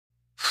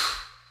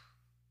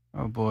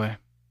Oh boy.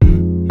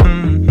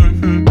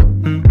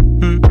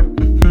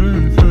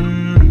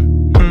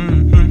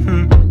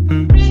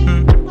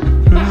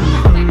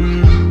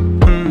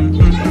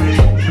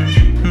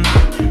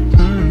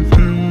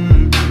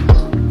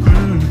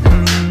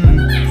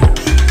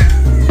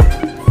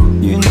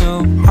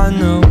 I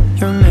know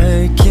you're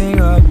making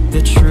up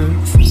the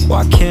truth.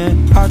 Why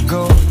can't I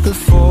go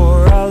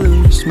before I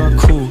lose my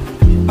cool?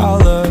 I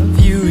love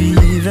you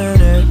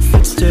even if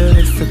it's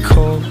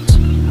difficult.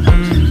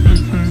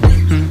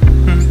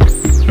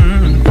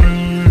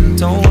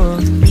 Don't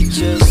worry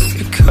just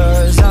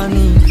because I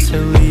need to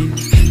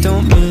leave.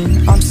 Don't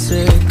mean I'm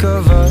sick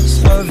of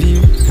us, of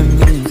you and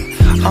me.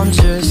 I'm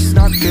just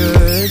not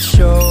good at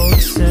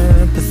showing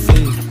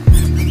sympathy.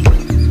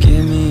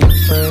 Give me a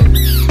break.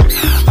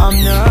 I'm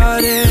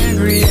not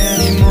angry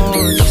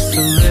anymore, just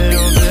a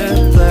little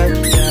bit let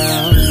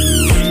down.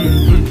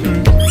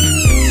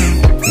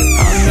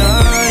 I'm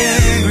not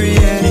angry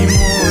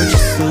anymore,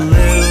 just a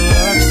little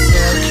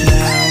upset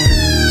now.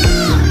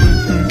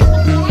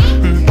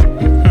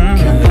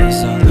 'Cause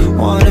I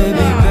wanna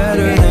be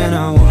better than I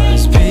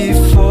was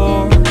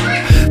before,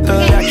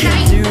 but I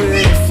can't do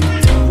it if you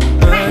don't.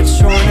 But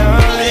you're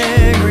not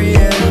angry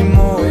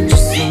anymore,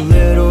 just a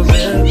little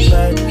bit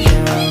let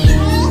down.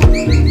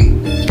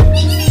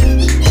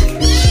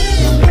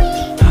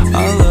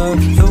 I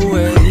love the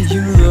way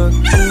you look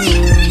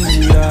in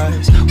the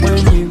eyes when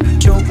you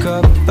joke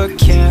up but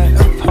can't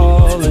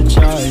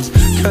apologize,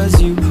 'cause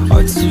you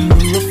are too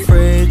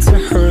afraid to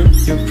hurt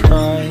your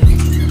pride.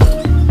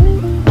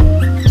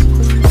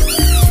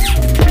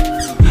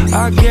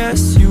 I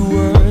guess you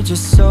were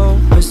just so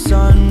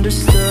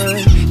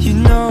misunderstood. You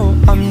know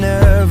I'm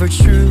never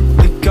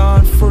truly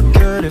gone for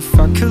good. If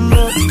I could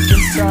look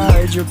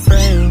inside your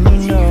brain,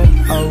 you know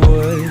I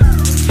would.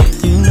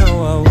 You know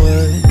I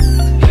would.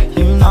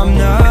 I'm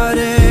not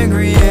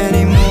angry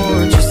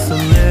anymore, just a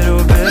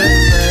little bit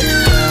let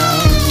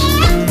down.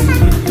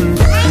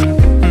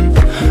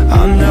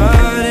 I'm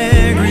not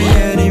angry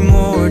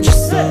anymore,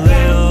 just a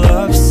little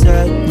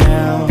upset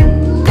now.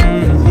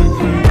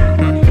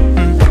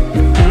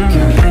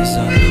 'Cause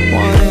I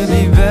wanna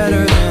be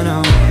better than I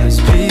was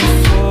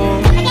before,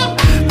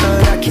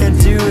 but I can't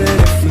do it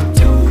if you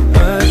don't.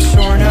 But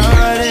you're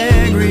not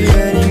angry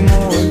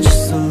anymore,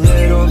 just a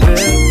little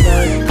bit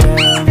let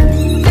down.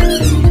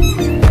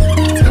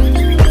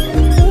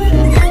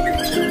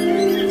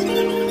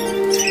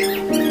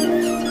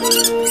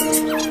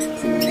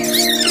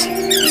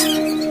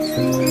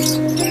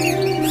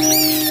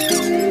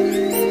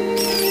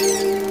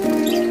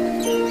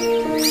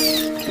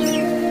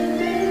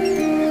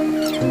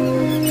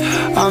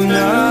 I'm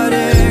not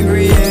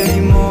angry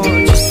anymore,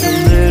 just a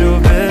little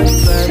bit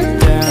let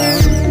down.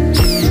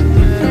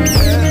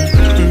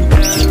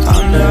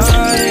 I'm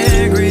not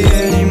angry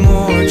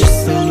anymore,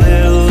 just a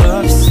little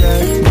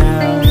upset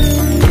now.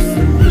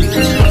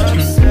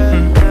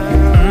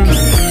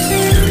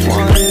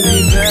 Wanna be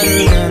better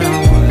than I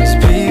was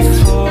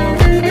before,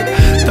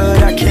 but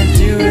I can't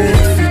do it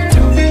if you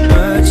don't.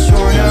 But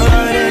you're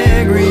not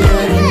angry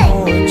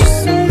anymore, just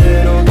a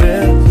little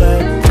bit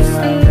let down.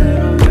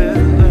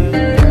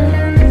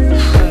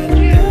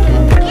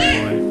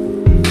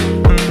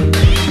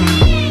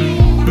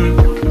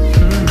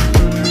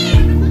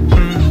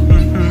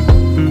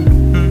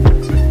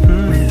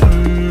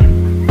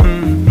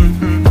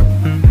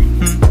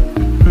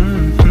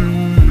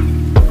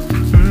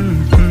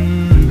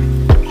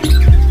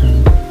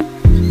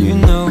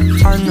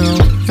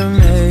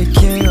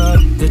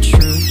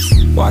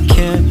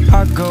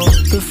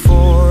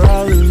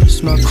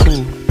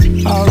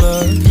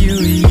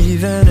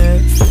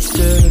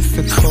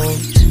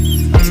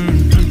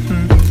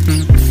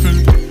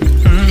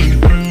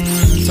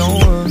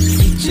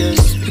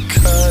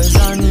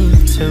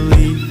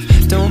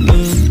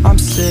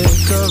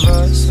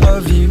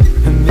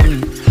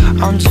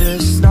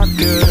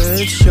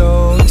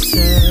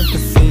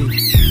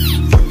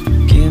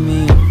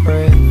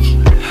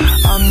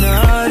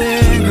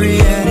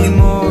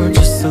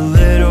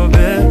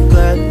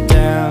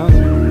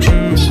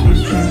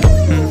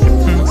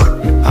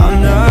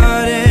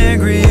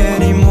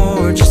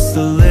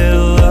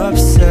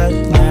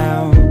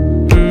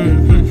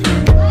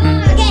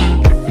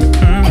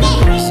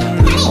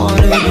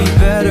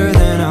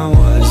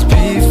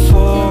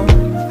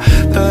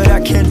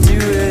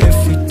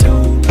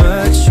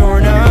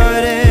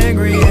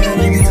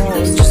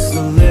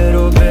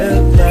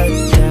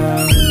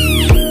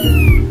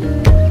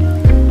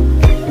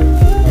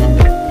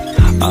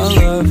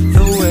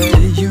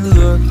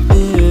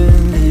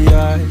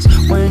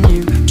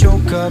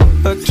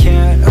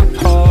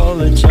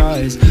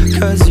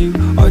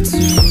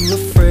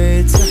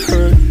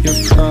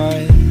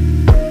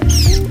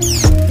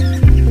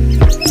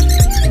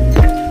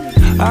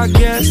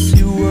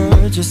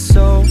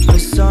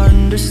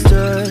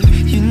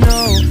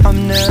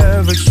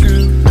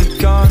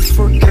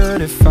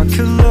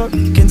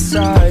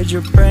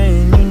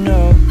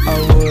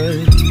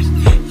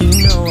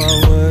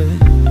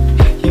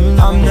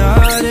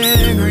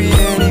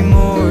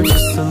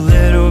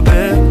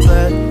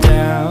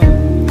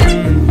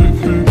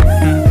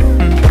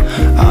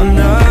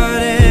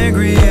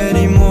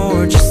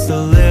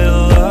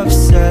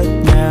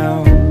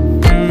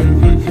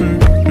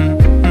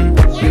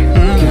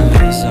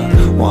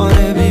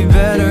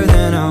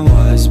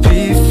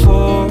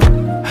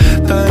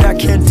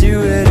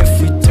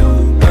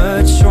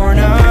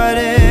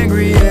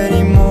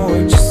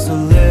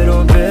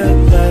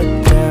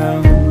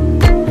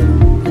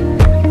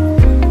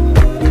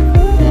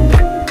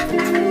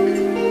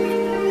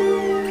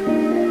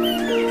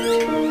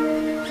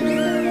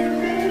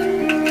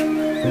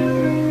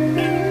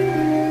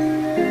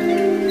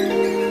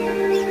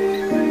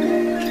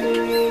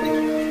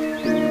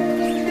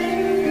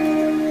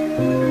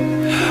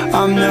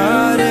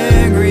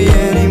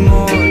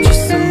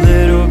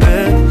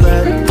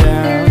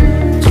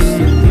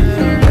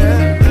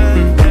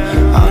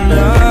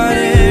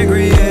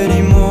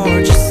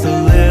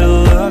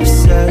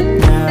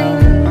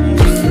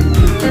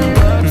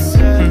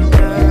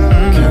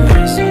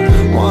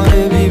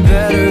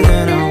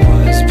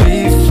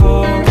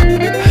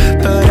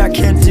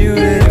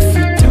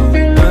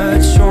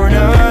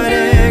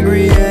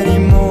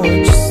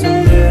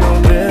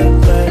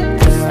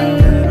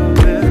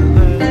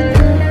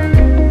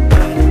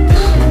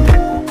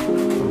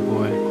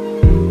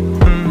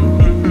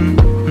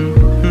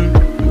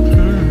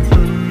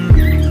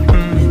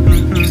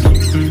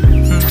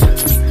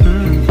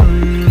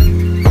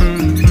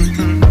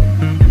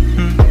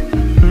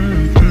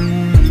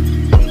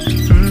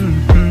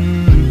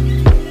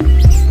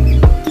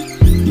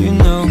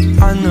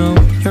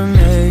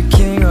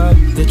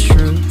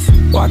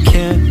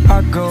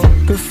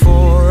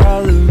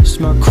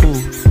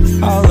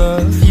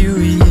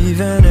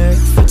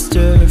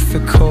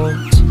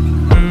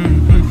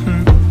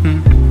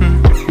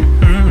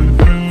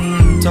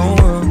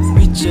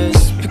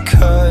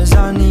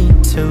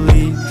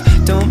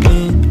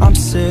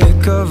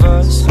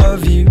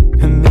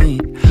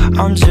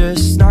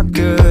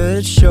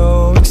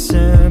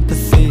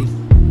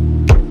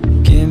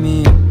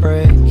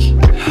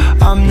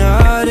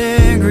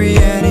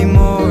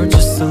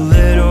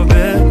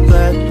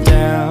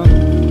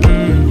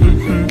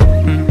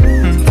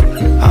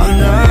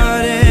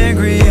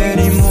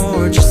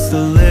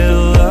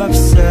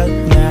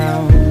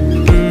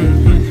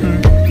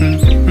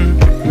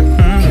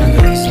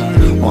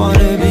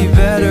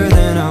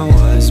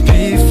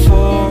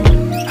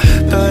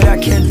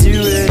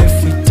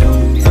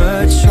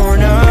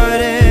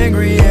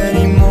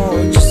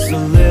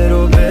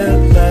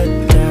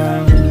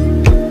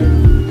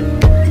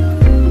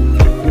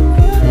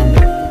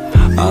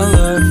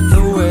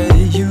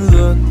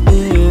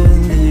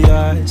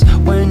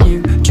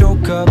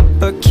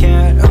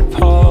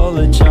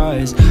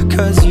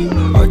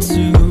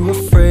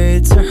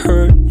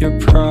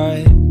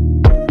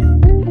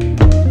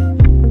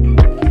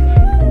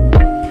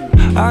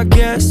 I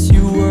guess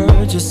you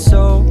were just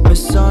so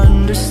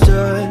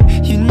misunderstood.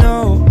 You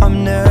know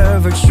I'm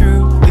never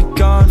truly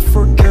gone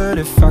for good.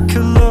 If I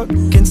could look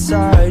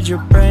inside your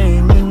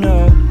brain, you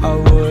know I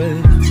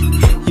would.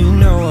 You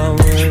know I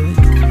would.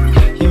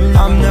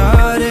 I'm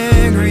not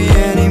angry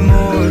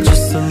anymore,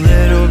 just a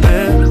little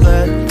bit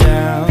let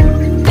down.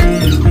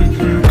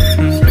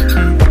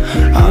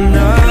 I'm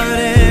not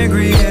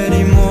angry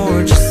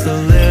anymore, just a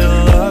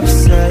little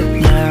upset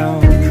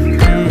now.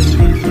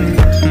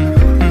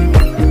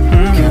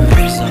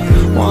 Cause I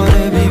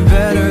wanna be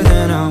better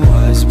than I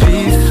was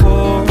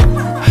before,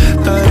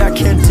 but I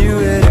can't do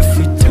it if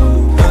we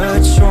don't.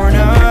 But you're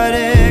not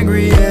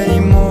angry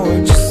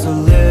anymore, just a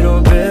little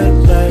bit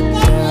let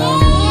down.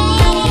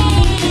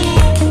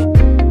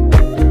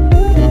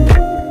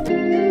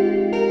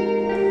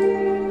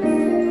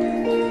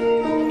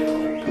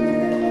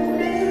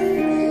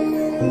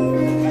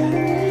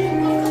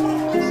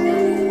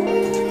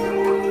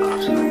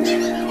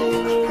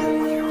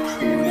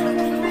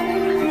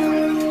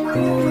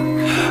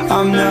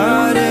 I'm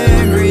not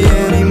angry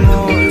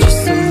anymore,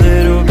 just a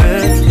little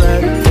bit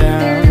let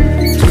down.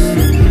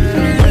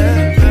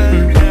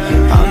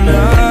 I'm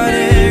not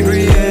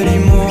angry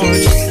anymore,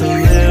 just a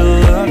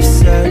little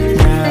upset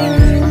now.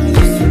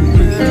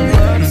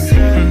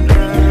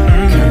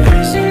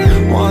 Cause I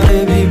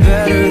wanna be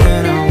better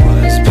than I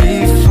was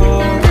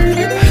before,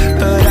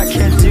 but I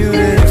can't do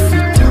it if we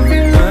don't.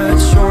 But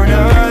you're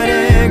not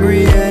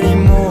angry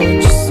anymore,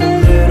 just a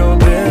little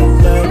bit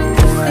let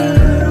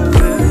down.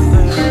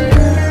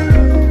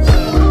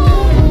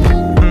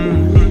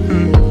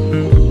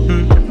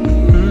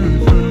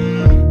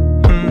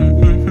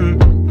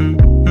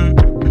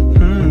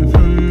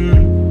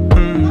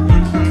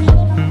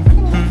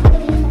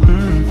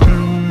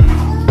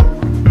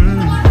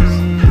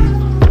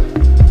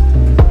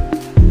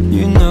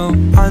 You know,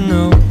 I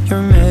know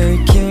you're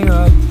making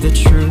up the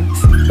truth.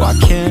 Why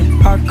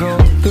can't I go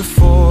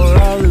before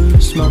I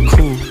lose my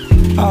cool?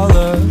 I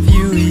love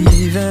you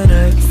even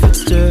if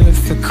it's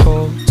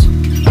difficult.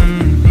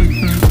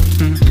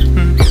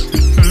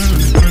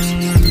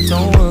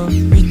 Don't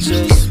worry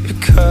just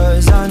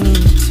because I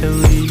need to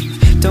leave.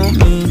 Don't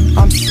mean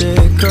I'm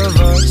sick of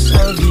us,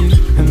 of you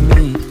and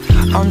me.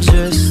 I'm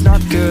just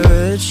not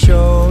good at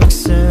showing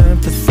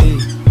sympathy.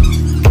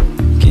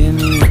 Give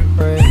me a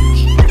break.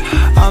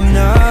 I'm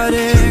not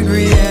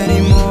angry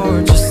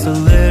anymore, just a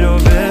little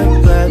bit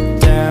let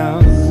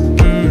down.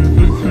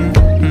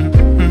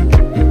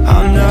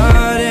 I'm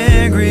not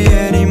angry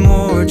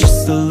anymore,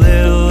 just a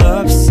little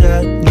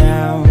upset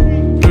now.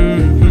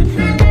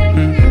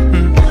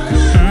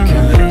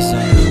 Cause I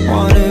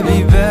wanna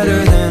be better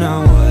than I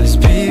was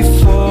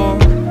before,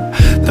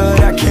 but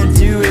I can't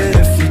do it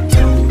if we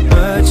don't.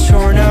 But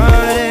you're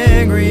not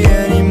angry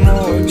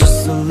anymore,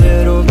 just a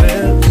little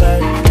bit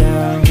let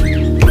down.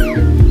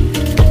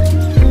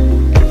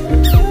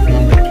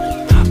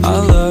 I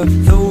love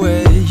the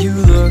way you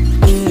look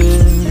me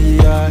in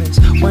the eyes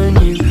when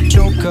you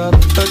joke up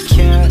but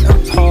can't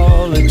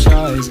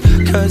apologize.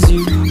 Cause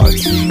you are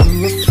too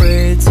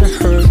afraid to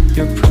hurt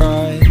your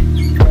pride.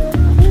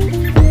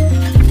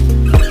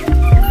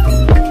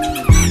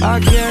 I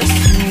guess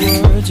you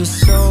were just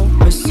so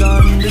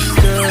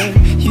misunderstood.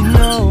 You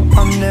know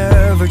I'm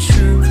never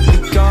truly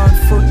gone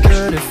for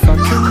good. If I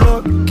could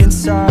look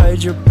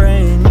inside your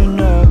brain, you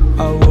know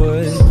I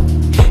would.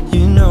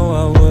 You know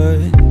I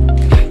would.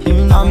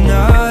 I'm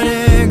not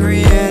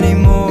angry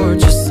anymore,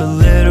 just a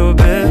little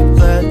bit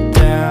let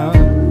down.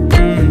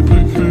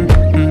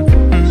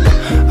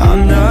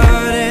 I'm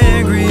not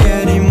angry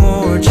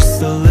anymore,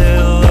 just a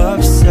little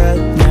upset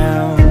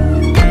now.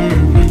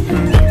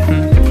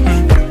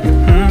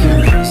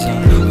 Cause I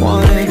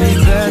wanna be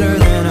better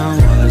than I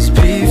was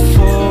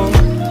before,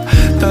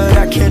 but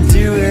I can't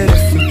do it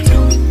if we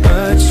don't.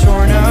 But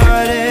you're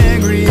not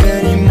angry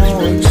anymore.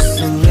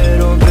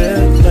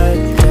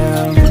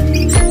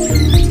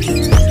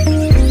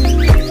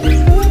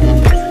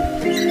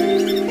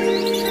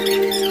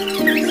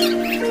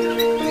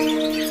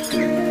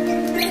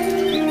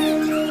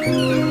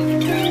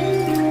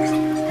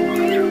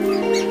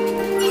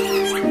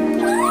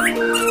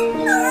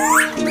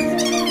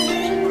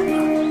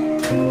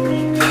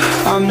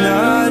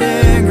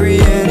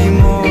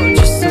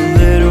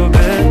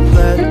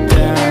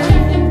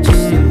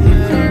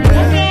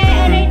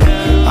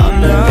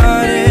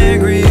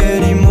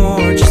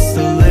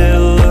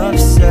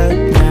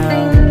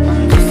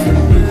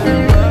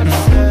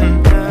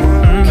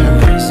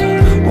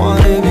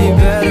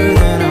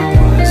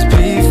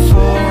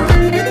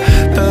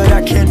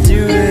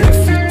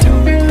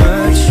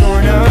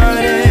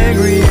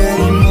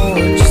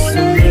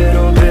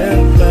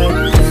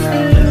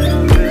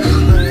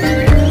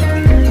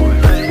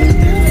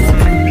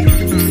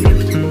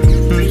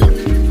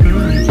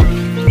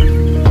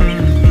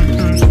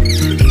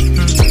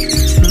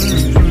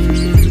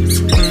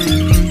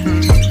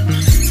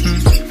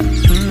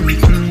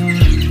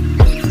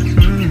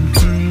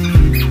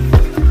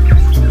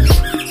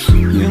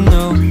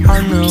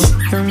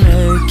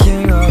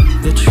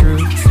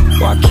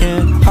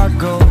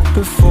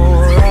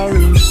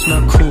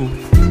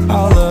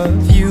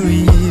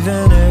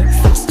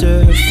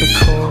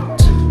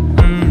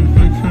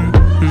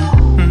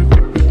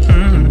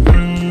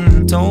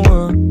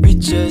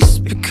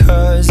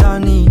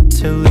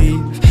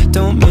 leave.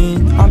 Don't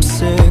mean I'm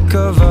sick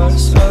of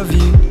us, of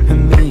you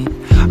and me.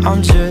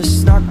 I'm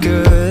just not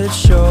good